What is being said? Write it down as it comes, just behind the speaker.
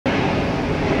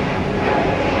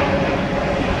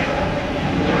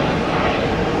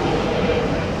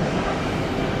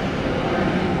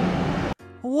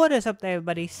What is up there,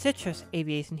 everybody? Citrus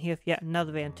Aviation here with yet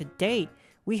another video. And today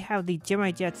we have the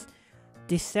Gemini Jets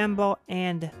December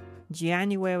and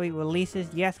January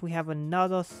releases. Yes, we have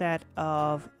another set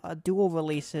of dual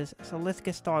releases, so let's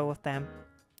get started with them.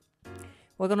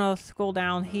 We're gonna scroll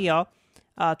down here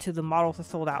to the models that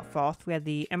sold out first. We have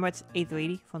the Emirates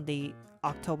A380 from the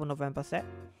October-November set,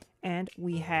 and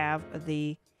we have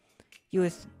the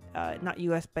US, not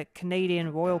US, but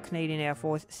Canadian Royal Canadian Air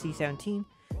Force C-17.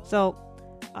 So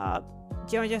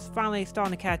Gemini Jets finally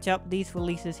starting to catch up. These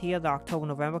releases here, the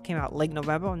October-November, came out late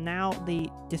November. Now the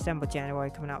December-January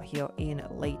coming out here in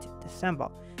late December.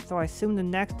 So I assume the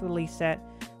next release set,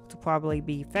 which will probably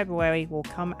be February, will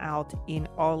come out in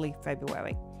early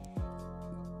February.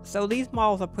 So these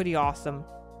models are pretty awesome.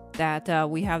 That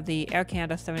we have the Air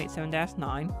Canada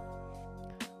 787-9.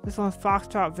 This one's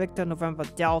Foxtrot Victor November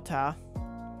Delta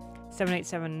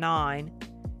 7879.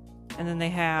 And then they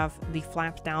have the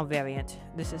flaps down variant.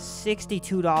 This is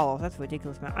 $62. That's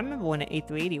ridiculous, man. I remember when the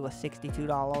A380 was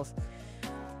 $62.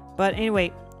 But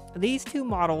anyway, these two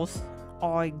models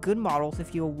are good models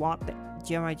if you want the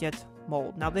Gemini Jets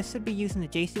mold. Now, this should be using the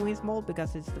JC Wings mold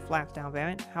because it's the flaps down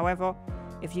variant. However,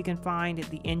 if you can find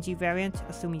the NG variant,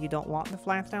 assuming you don't want the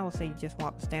flaps down, let's say you just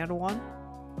want the standard one,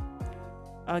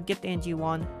 get the NG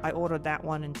one. I ordered that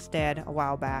one instead a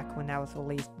while back when that was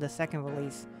released, the second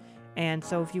release. And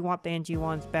so if you want the NG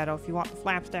ones better, if you want the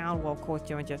flaps down, well, of course,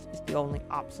 Gemini Jets is the only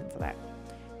option for that.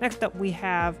 Next up, we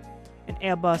have an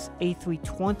Airbus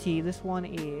A320. This one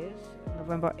is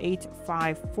November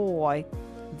 854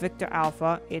 Victor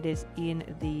Alpha. It is in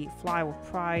the Fly with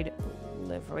Pride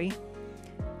livery.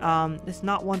 It's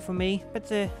not one for me, but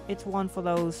it's one for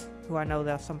those who I know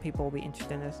there are some people will be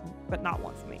interested in this, but not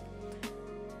one for me.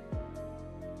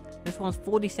 This one's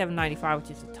 $47.95, which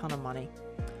is a ton of money.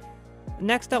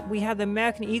 Next up, we have the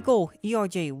American Eagle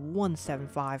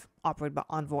ERJ-175, operated by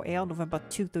Envoy Air, November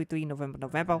 233,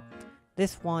 November.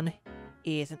 This one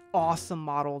is an awesome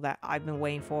model that I've been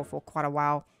waiting for quite a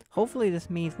while. Hopefully this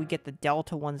means we get the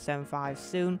Delta 175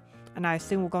 soon, and I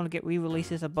assume we're going to get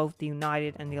re-releases of both the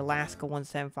United and the Alaska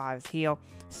 175s here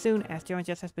soon, as Gemini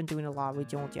Jets has been doing a lot of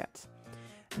regional jets.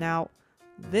 Now,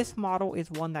 this model is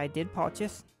one that I did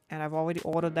purchase, and I've already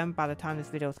ordered them by the time this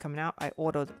video is coming out. I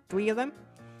ordered 3 of them.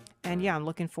 And yeah, I'm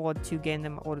looking forward to getting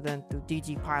them ordered them through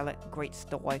DG Pilot, great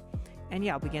store. And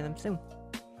yeah, I'll be getting them soon.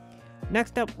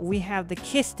 Next up, we have the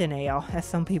Kiston Air, as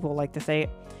some people like to say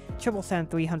it.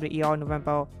 777-300ER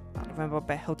November,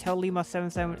 but Hotel Lima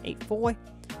 7784.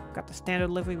 Got the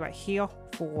standard livery right here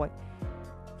for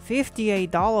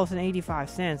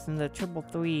 $58.85. And the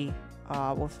 333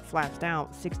 with flaps down,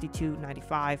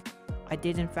 $62.95. I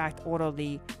did in fact order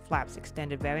the flaps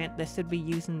extended variant. This should be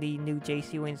using the new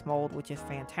JC Wings mold, which is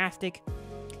fantastic.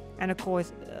 And of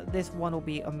course, this one will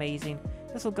be amazing.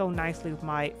 This will go nicely with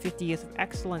my 50 Years of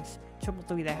Excellence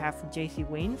 333 that I have from JC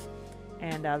Wings.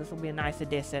 And this will be a nice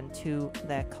addition to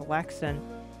the collection.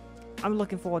 I'm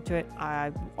looking forward to it.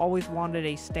 I've always wanted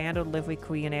a standard livery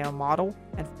Korean Air model,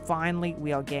 and finally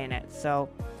we are getting it. So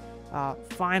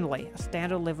finally, a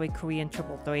standard livery Korean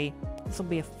 333. This will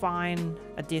be a fine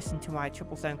addition to my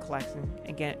 777 collection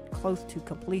and get it close to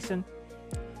completion.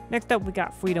 Next up, we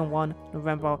got Freedom 1,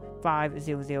 November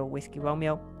 500 Whiskey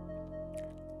Romeo.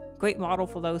 Great model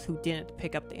for those who didn't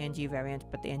pick up the NG variant,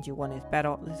 but the NG one is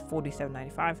better. This is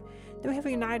 $47.95. Then we have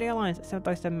a United Airlines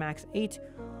 737 MAX 8,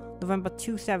 November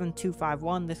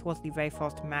 27251. This was the very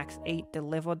first MAX 8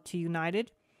 delivered to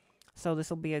United. So this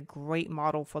will be a great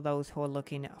model for those who are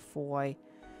looking for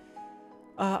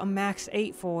a MAX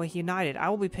 8 for United. I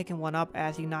will be picking one up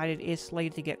as United is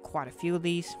slated to get quite a few of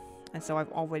these. And so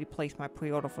I've already placed my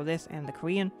pre-order for this and the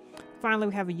Korean. Finally,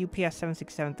 we have a UPS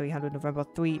 767-300 November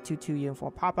 322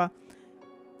 Uniform Papa.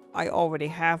 I already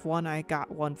have one. I got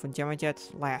one from Gemini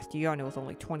Jets last year and it was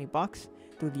only 20 bucks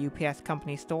through the UPS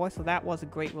company store. So that was a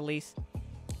great release.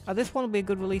 This one will be a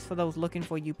good release for those looking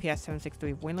for UPS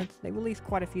 763 winglets. They released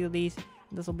quite a few of these.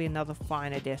 This will be another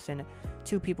fine addition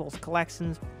to people's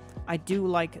collections. I do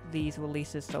like these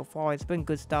releases so far. It's been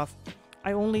good stuff.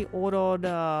 I only ordered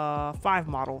 5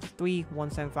 models, 3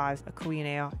 175s, a Korean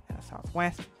Air, and a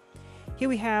Southwest. Here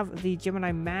we have the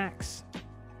Gemini Max,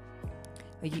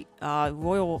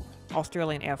 Royal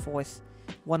Australian Air Force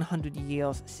 100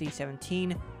 years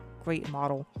C-17. Great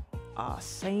model.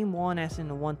 Same one as in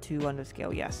the 1-2 under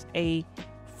scale, yes.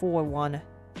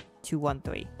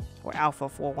 A41213, or Alpha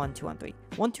 41213.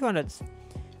 1200s.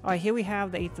 Alright, here we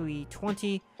have the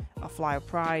A320, a Flyer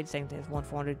Pride, same thing as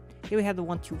 1400. Here we have the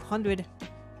 1200,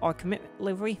 our commitment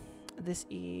livery. This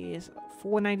is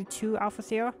 492 Alpha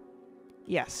Sierra.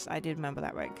 Yes, I did remember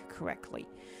that right correctly.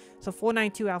 So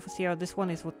 492 Alpha Sierra, this one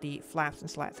is with the flaps and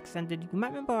slats extended. You might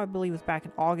remember, I believe it was back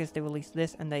in August, they released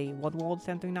this and the Woodward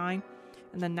 739.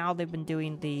 And then now they've been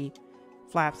doing the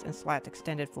flaps and slats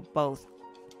extended for both.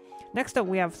 Next up,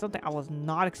 we have something I was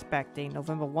not expecting.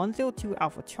 November 102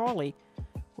 Alpha Charlie,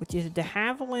 which is de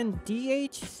Havilland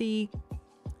DHC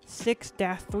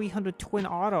 6-300 Twin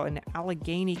Otter in the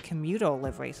Allegheny commuter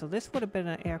livery. So this would have been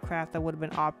an aircraft that would have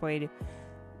been operated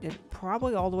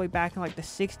probably all the way back in like the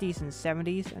 60s and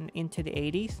 70s and into the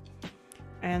 80s.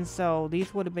 And so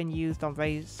these would have been used on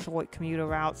very short commuter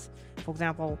routes. For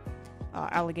example,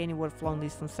 Allegheny would have flown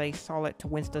these from, say, Charlotte to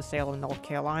Winston-Salem, North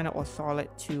Carolina, or Charlotte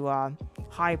to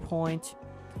High Point.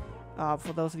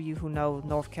 For those of you who know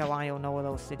North Carolina or know where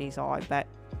those cities are, I bet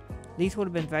these would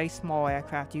have been very small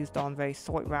aircraft used on very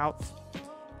short routes.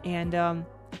 And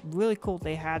really cool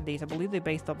they had these. I believe they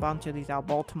based a bunch of these out of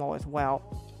Baltimore as well.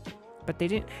 But they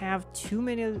didn't have too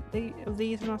many of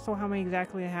these. I'm not sure how many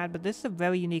exactly they had, but this is a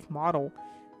very unique model.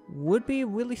 Would be a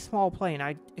really small plane.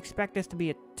 I expect this to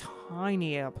be a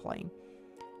tiny airplane.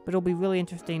 But it'll be really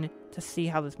interesting to see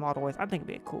how this model is. I think it'd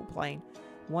be a cool plane.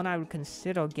 One I would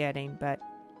consider getting, but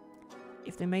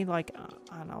if they made like,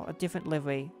 I don't know, a different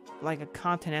livery, like a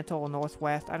Continental or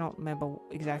Northwest, I don't remember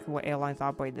exactly what airlines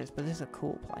operate this, but this is a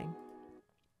cool plane.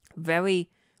 Very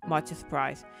much a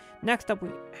surprise. Next up, we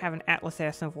have an Atlas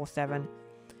Air 747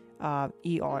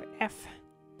 ERF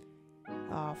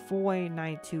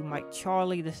 492 Mike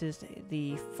Charlie. This is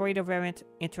the freighter variant,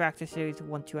 interactive series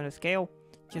 1/200 scale,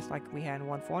 just like we had in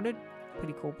 1/400.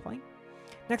 Pretty cool plane.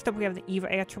 Next up, we have the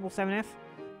EVA Air 777F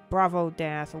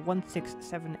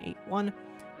Bravo-16781,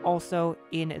 also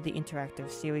in the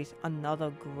interactive series. Another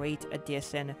great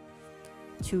addition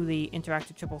to the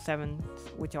interactive 777s,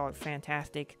 which are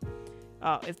fantastic.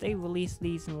 If they release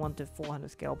these in 1/400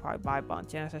 scale, I'll probably buy a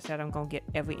bunch. And as I said, I'm going to get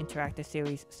every interactive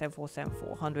series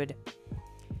 747-400.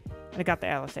 And I got the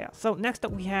Atlas Air. So next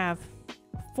up we have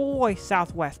 4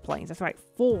 Southwest planes. That's right,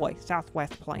 4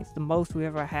 Southwest planes. The most we've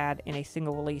ever had in a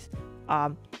single release.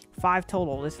 5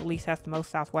 total. This release has the most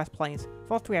Southwest planes.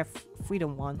 First we have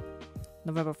Freedom 1,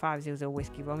 November 500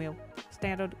 Whiskey Romeo,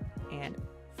 standard and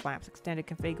flaps extended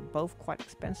config, both quite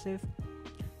expensive.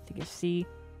 As you can see,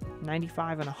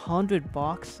 95 and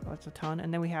 $100. That's a ton.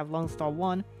 And then we have Lone Star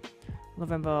 1,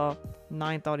 November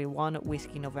 931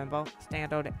 Whiskey November,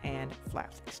 standard and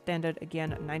flaps extended.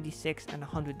 Again, 96 and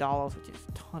 $100, which is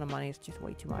a ton of money. It's just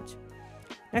way too much.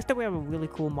 Next up, we have a really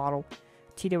cool model,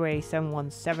 TWA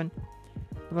 717,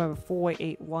 November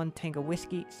 481 Tango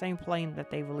Whiskey. Same plane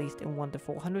that they released in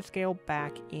 1/400 scale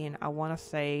back in, I want to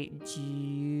say,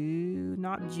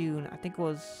 not June, I think it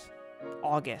was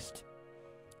August.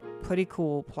 Pretty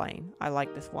cool plane. I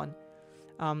like this one.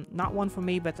 Not one for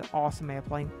me, but it's an awesome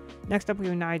airplane. Next up, we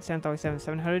have United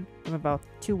 737-700, November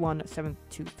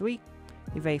 21723.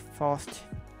 The very first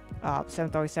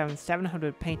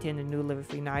 737-700 painted in the new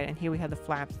livery night. And here we have the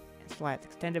flaps and slats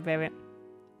extended variant.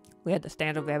 We had the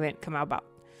standard variant come out about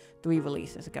 3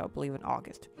 releases ago, I believe in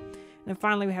August. And then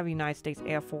finally, we have United States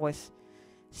Air Force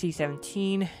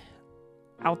C-17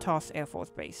 Altos Air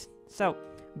Force Base. So,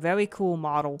 very cool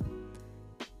model.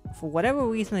 For whatever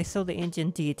reason, they sold the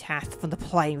engine detached from the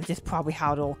plane, which is probably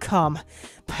how it'll come.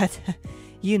 But,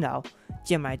 you know,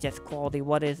 Gemini Jets quality.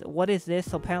 What is this?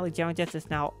 So apparently Gemini Jets is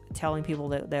now telling people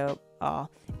that their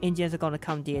engines are going to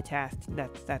come detached.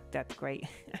 That's great.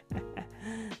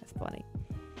 That's funny.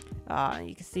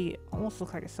 You can see it almost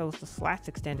looks like it shows the slats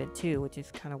extended too, which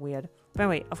is kind of weird. But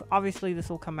anyway, obviously this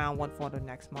will come out 1/400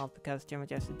 next month because Gemini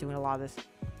Jets is doing a lot of this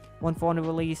 1/400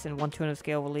 release and 1/200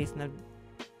 scale release, and then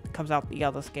comes out the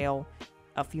other scale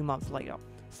a few months later.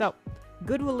 So,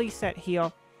 good release set here.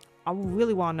 I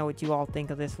really want to know what you all think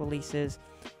of this releases.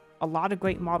 A lot of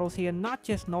great models here, not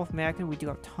just North American. We do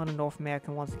have a ton of North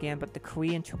American once again, but the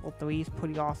Korean 333 is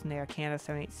pretty awesome there. Canada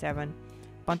 787.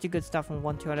 Bunch of good stuff from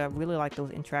 1/200. I really like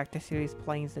those interactive series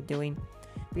planes they're doing.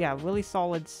 But yeah, really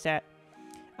solid set.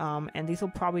 And these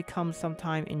will probably come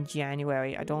sometime in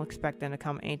January. I don't expect them to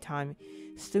come anytime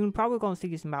soon. Probably going to see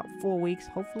these in about 4 weeks.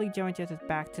 Hopefully, Gemini Jets is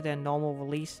back to their normal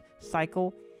release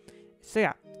cycle. So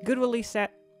yeah, good release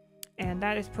set. And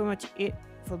that is pretty much it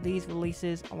for these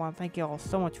releases. I want to thank you all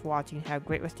so much for watching. Have a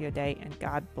great rest of your day, and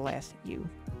God bless you.